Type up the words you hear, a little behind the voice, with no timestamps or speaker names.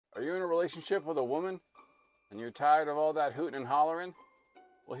Are you in a relationship with a woman and you're tired of all that hooting and hollering?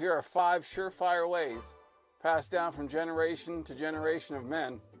 Well, here are 5 surefire ways passed down from generation to generation of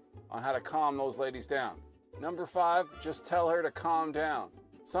men on how to calm those ladies down. Number 5, just tell her to calm down.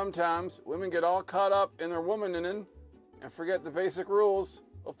 Sometimes women get all caught up in their womaning and forget the basic rules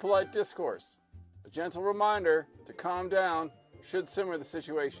of polite discourse. A gentle reminder to calm down should simmer the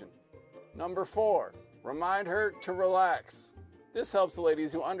situation. Number 4, remind her to relax. This helps the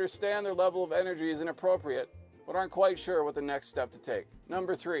ladies who understand their level of energy is inappropriate but aren't quite sure what the next step to take.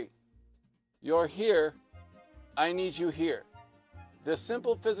 Number 3, you're here, I need you here. This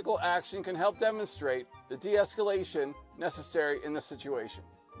simple physical action can help demonstrate the de-escalation necessary in the situation.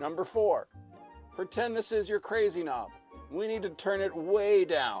 Number 4, pretend this is your crazy knob. We need to turn it way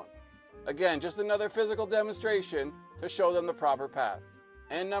down. Again, just another physical demonstration to show them the proper path.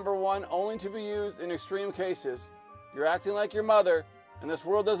 And number 1, only to be used in extreme cases. You're acting like your mother, and this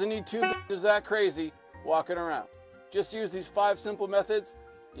world doesn't need 2 bitches that crazy walking around. Just use these 5 simple methods,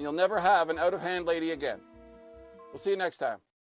 and you'll never have an out-of-hand lady again. We'll see you next time.